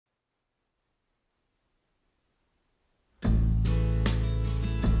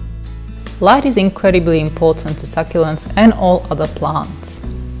light is incredibly important to succulents and all other plants.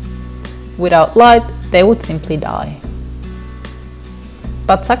 Without light, they would simply die.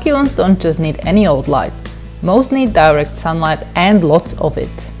 But succulents don't just need any old light. Most need direct sunlight and lots of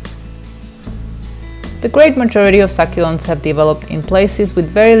it. The great majority of succulents have developed in places with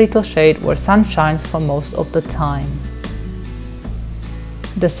very little shade where sun shines for most of the time.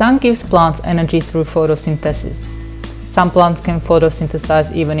 The sun gives plants energy through photosynthesis. Some plants can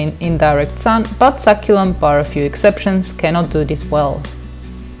photosynthesize even in indirect sun, but succulent, bar a few exceptions, cannot do this well.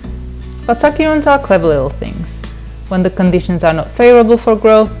 But succulents are clever little things. When the conditions are not favorable for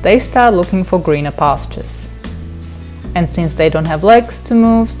growth, they start looking for greener pastures. And since they don't have legs to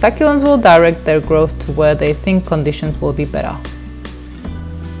move, succulents will direct their growth to where they think conditions will be better.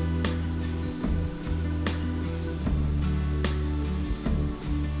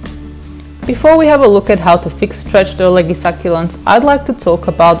 Before we have a look at how to fix stretched or leggy succulents, I'd like to talk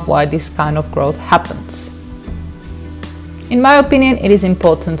about why this kind of growth happens. In my opinion, it is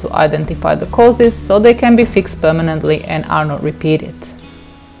important to identify the causes so they can be fixed permanently and are not repeated.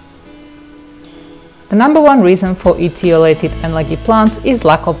 The number one reason for etiolated and leggy plants is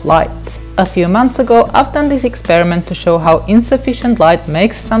lack of light. A few months ago, I've done this experiment to show how insufficient light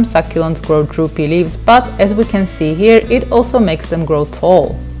makes some succulents grow droopy leaves, but as we can see here, it also makes them grow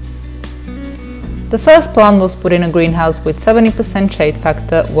tall. The first plant was put in a greenhouse with 70% shade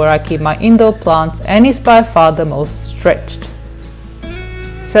factor where I keep my indoor plants and is by far the most stretched.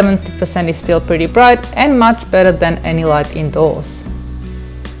 70% is still pretty bright and much better than any light indoors.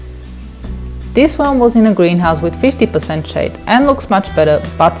 This one was in a greenhouse with 50% shade and looks much better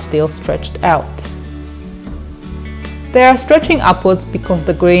but still stretched out. They are stretching upwards because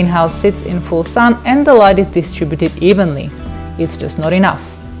the greenhouse sits in full sun and the light is distributed evenly. It's just not enough.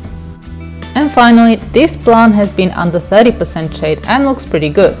 And finally, this plant has been under 30% shade and looks pretty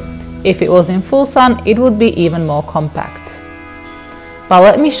good. If it was in full sun, it would be even more compact. But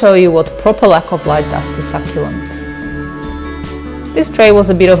let me show you what proper lack of light does to succulents. This tray was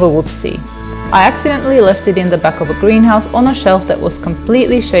a bit of a whoopsie. I accidentally left it in the back of a greenhouse on a shelf that was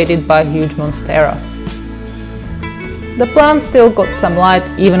completely shaded by huge monsteras. The plant still got some light,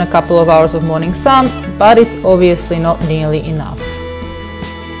 even a couple of hours of morning sun, but it's obviously not nearly enough.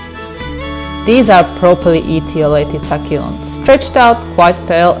 These are properly etiolated succulents, stretched out, quite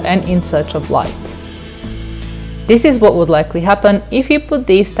pale and in search of light. This is what would likely happen if you put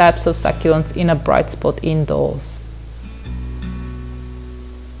these types of succulents in a bright spot indoors.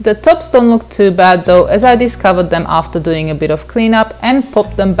 The tops don't look too bad though, as I discovered them after doing a bit of cleanup and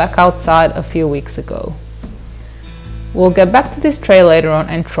popped them back outside a few weeks ago. We'll get back to this tray later on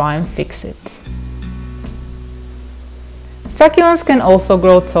and try and fix it. Succulents can also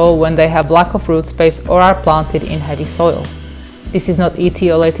grow tall when they have lack of root space or are planted in heavy soil. This is not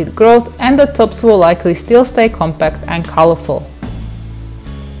etiolated growth and the tops will likely still stay compact and colorful.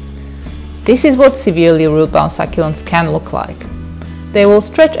 This is what severely rootbound succulents can look like. They will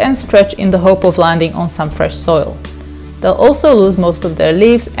stretch and stretch in the hope of landing on some fresh soil. They'll also lose most of their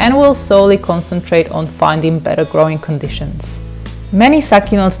leaves and will solely concentrate on finding better growing conditions. Many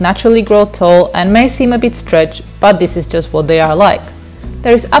succulents naturally grow tall and may seem a bit stretched, but this is just what they are like.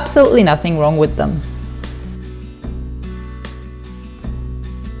 There is absolutely nothing wrong with them.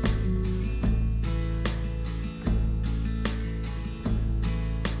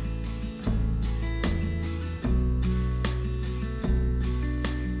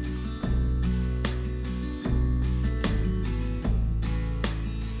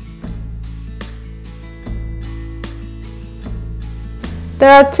 There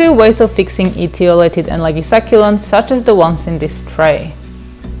are two ways of fixing etiolated and leggy succulents, such as the ones in this tray.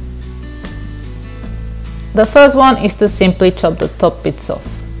 The first one is to simply chop the top bits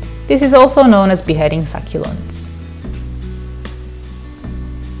off. This is also known as beheading succulents.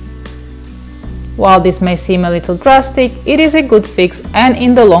 While this may seem a little drastic, it is a good fix and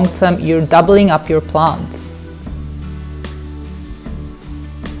in the long term you're doubling up your plants.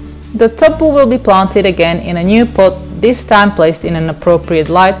 The top will be planted again in a new pot, this time placed in an appropriate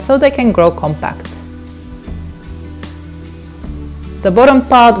light so they can grow compact. The bottom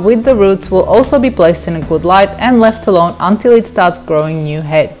part with the roots will also be placed in a good light and left alone until it starts growing new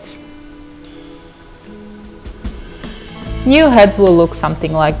heads. New heads will look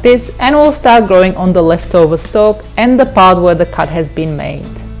something like this and will start growing on the leftover stalk and the part where the cut has been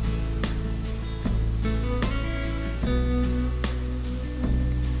made.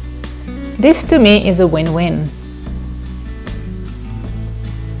 This to me is a win-win.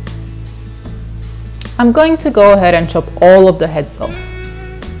 I'm going to go ahead and chop all of the heads off.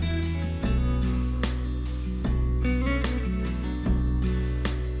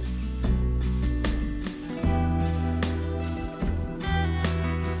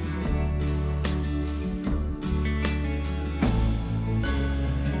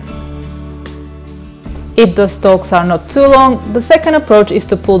 If the stalks are not too long, the second approach is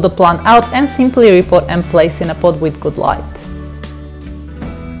to pull the plant out and simply repot and place in a pot with good light.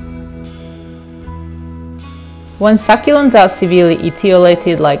 When succulents are severely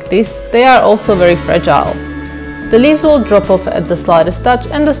etiolated like this, they are also very fragile. The leaves will drop off at the slightest touch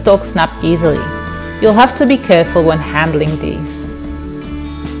and the stalks snap easily. You'll have to be careful when handling these.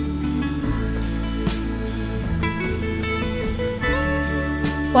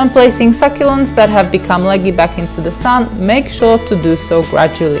 When placing succulents that have become leggy back into the sun, make sure to do so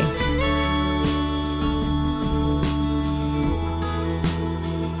gradually.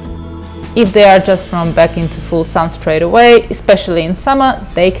 If they are just thrown back into full sun straight away, especially in summer,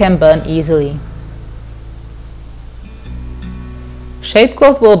 they can burn easily. Shade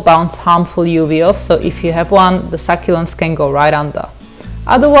cloth will bounce harmful UV off, so if you have one, the succulents can go right under.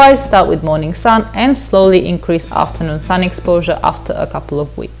 Otherwise, start with morning sun and slowly increase afternoon sun exposure after a couple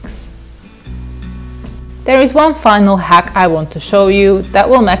of weeks. There is one final hack I want to show you that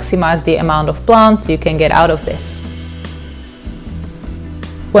will maximize the amount of plants you can get out of this.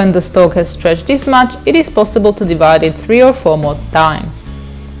 When the stalk has stretched this much, it is possible to divide it 3 or 4 more times.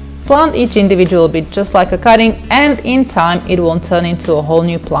 Plant each individual bit just like a cutting, and in time it won't turn into a whole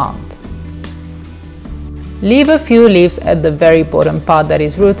new plant. Leave a few leaves at the very bottom part that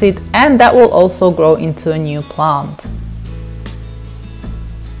is rooted, and that will also grow into a new plant.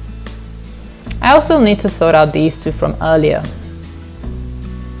 I also need to sort out these two from earlier.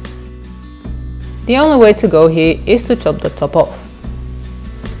 The only way to go here is to chop the top off.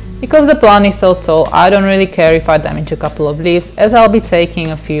 Because the plant is so tall, I don't really care if I damage a couple of leaves, as I'll be taking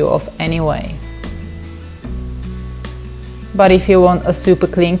a few off anyway. But if you want a super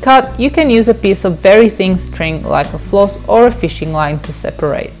clean cut, you can use a piece of very thin string like a floss or a fishing line to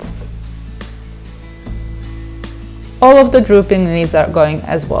separate. All of the drooping leaves are going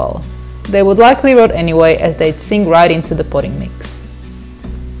as well. They would likely rot anyway, as they'd sink right into the potting mix.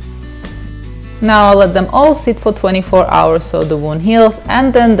 Now I'll let them all sit for 24 hours so the wound heals,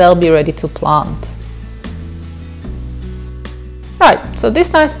 and then they'll be ready to plant. Right, so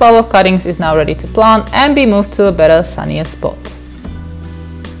this nice pile of cuttings is now ready to plant and be moved to a better, sunnier spot.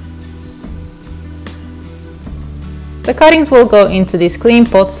 The cuttings will go into these clean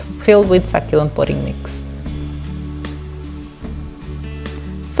pots filled with succulent potting mix.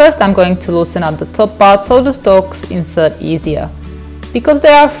 First I'm going to loosen up the top part so the stalks insert easier. Because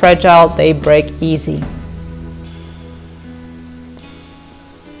they are fragile, they break easy.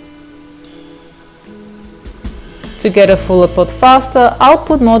 To get a fuller pot faster, I'll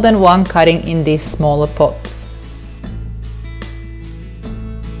put more than one cutting in these smaller pots.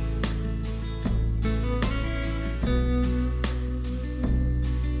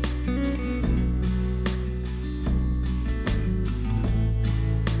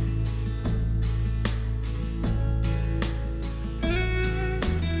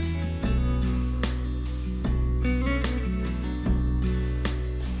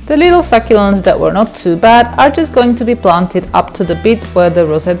 The little succulents that were not too bad are just going to be planted up to the bit where the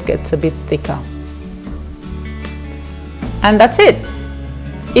rosette gets a bit thicker. And that's it!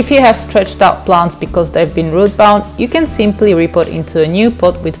 If you have stretched out plants because they've been root bound, you can simply repot into a new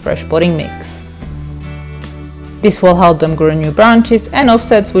pot with fresh potting mix. This will help them grow new branches and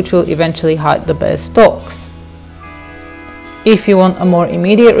offsets, which will eventually hide the bare stalks. If you want a more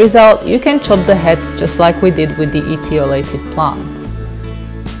immediate result, you can chop the heads just like we did with the etiolated plants.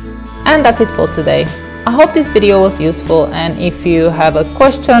 And that's it for today. I hope this video was useful, and if you have a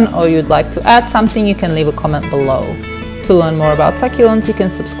question or you'd like to add something, you can leave a comment below. To learn more about succulents, you can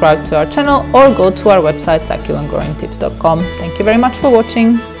subscribe to our channel or go to our website succulentgrowingtips.com. Thank you very much for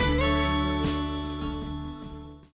watching.